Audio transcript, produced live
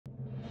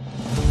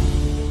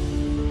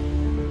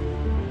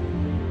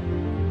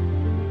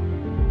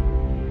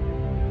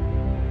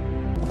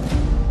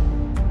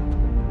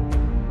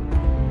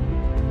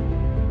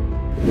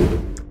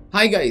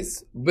Hi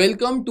guys,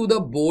 welcome to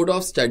the Board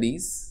of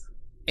Studies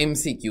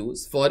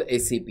MCQs for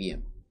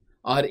SCPM.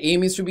 Our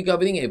aim is to be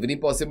covering every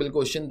possible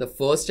question. The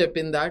first step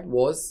in that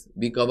was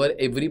we cover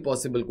every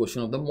possible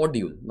question of the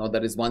module. Now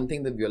that is one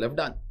thing that we all have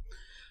done.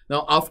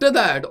 Now after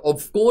that,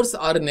 of course,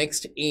 our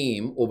next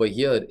aim over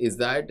here is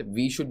that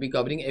we should be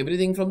covering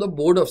everything from the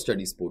Board of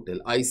Studies portal.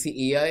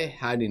 ICAI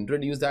had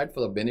introduced that for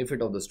the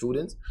benefit of the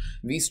students.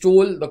 We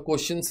stole the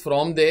questions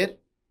from there.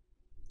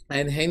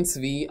 And hence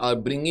we are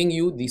bringing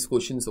you these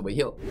questions over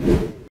here.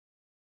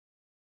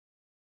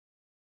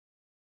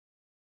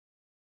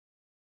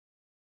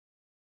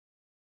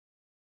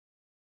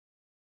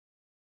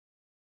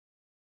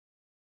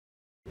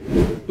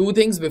 Two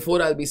things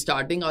before I'll be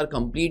starting. Our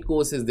complete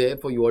course is there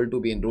for you all to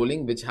be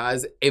enrolling, which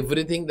has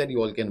everything that you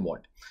all can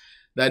want.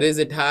 That is,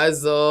 it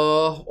has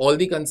all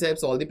the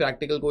concepts, all the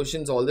practical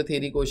questions, all the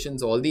theory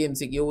questions, all the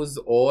MCQs,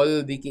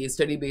 all the case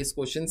study based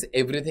questions,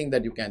 everything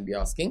that you can be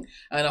asking.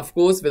 And of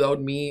course,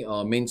 without me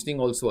mentioning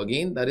also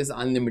again, there is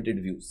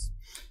unlimited views.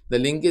 The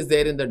link is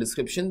there in the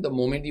description. The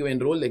moment you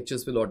enroll,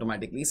 lectures will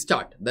automatically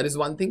start. That is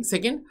one thing.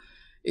 Second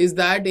is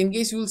that in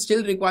case you will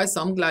still require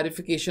some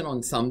clarification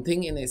on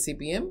something in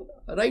SCPM,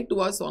 write to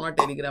us on our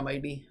Telegram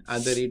ID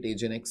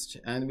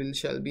 @AgenNext and we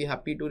shall be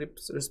happy to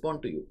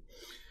respond to you.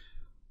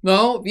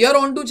 Now, we are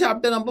on to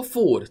chapter number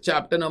 4.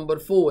 Chapter number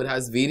 4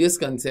 has various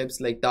concepts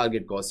like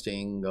target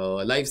costing,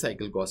 life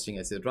cycle costing,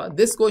 etc.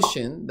 This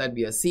question that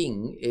we are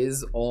seeing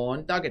is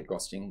on target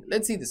costing.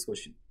 Let's see this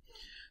question.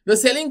 The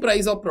selling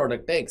price of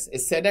product X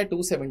is set at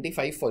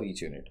 275 for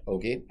each unit,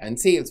 okay? And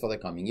sales for the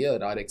coming year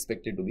are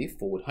expected to be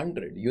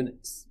 400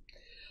 units.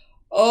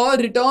 A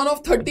return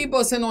of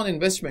 30% on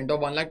investment of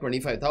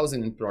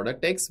 1,25,000 in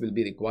product X will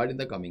be required in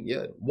the coming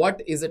year.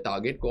 What is the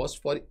target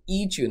cost for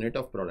each unit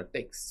of product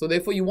X? So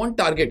therefore you want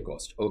target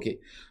cost. Okay.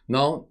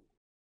 Now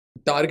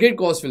target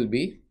cost will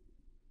be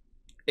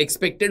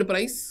expected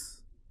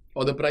price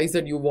or the price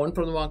that you want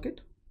from the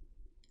market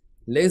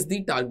less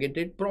the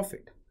targeted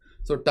profit.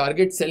 So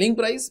target selling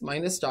price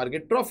minus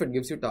target profit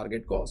gives you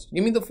target cost.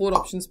 Give me the 4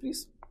 options,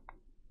 please.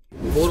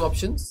 4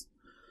 options.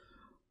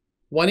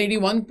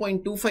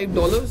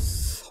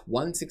 $181.25,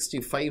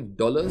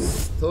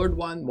 $165, third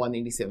one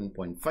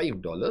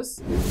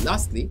 $187.5,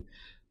 lastly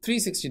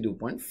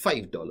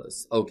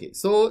 $362.5. Okay,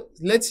 so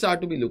let's start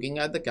to be looking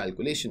at the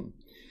calculation.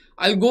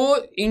 I'll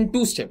go in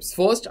 2 steps.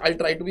 First, I'll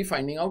try to be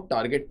finding out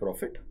target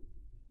profit,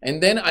 and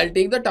then I'll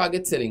take the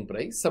target selling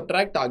price,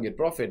 subtract target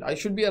profit. I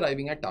should be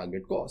arriving at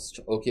target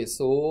cost. Okay,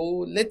 so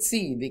let's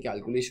see the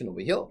calculation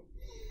over here.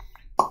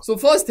 So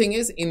first thing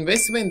is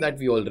investment that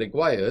we all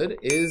require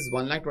is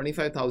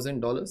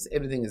 $1,25,000.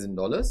 Everything is in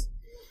dollars.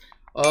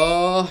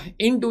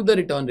 Into the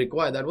return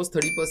required, that was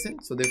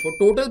 30%. So therefore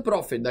total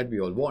profit that we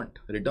all want,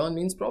 return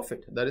means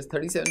profit, that is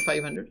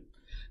 37,500.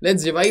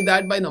 Let's divide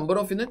that by number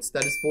of units,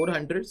 that is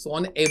 400. So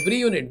on every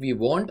unit we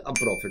want a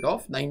profit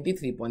of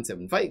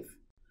 93.75.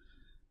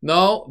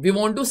 Now we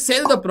want to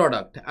sell the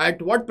product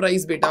at what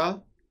price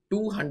beta?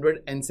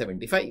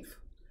 275.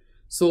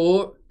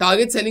 So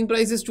target selling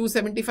price is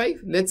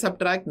 275. Let's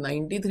subtract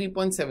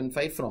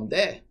 93.75 from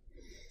there.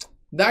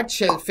 That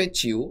shall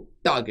fetch you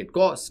target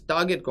cost.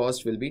 Target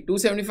cost will be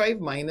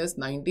 275 minus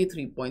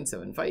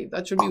 93.75.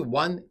 That should be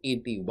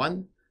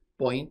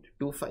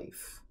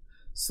 181.25.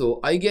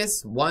 So I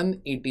guess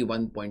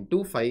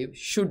 181.25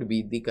 should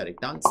be the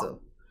correct answer.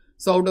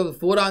 So out of the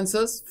 4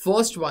 answers,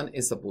 first one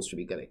is supposed to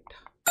be correct.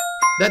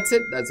 That's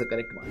it. That's the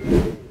correct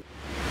one.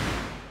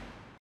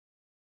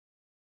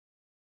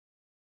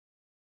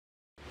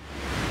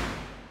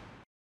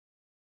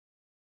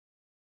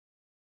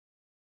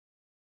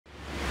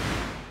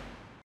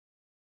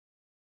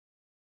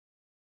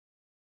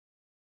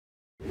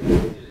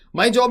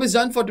 My job is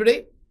done for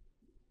today.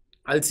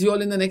 I'll see you all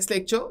in the next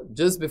lecture.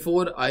 Just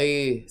before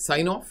I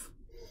sign off,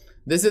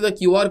 this is the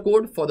QR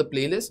code for the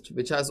playlist,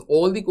 which has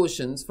all the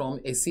questions from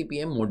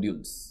SCPM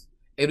modules.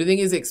 Everything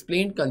is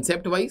explained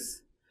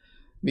concept-wise.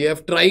 We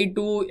have tried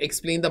to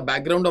explain the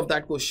background of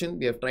that question.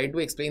 We have tried to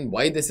explain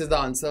why this is the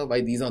answer,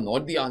 why these are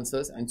not the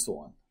answers, and so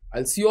on.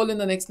 I'll see you all in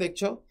the next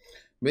lecture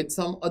with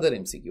some other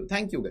MCQ.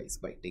 Thank you guys.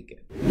 Bye. Take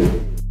care.